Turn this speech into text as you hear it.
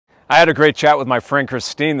I had a great chat with my friend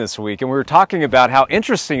Christine this week, and we were talking about how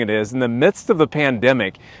interesting it is in the midst of the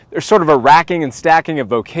pandemic. There's sort of a racking and stacking of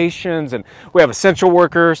vocations, and we have essential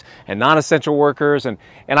workers and non-essential workers, and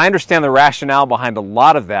I understand the rationale behind a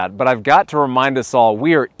lot of that, but I've got to remind us all,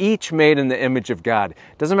 we are each made in the image of God.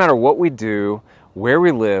 It doesn't matter what we do, where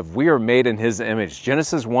we live, we are made in His image.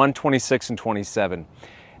 Genesis 1:26 and 27.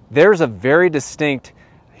 There's a very distinct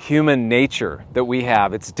human nature that we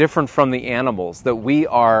have. It's different from the animals, that we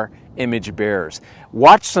are image bearers.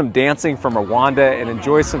 Watch some dancing from Rwanda and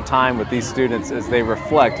enjoy some time with these students as they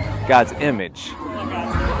reflect God's image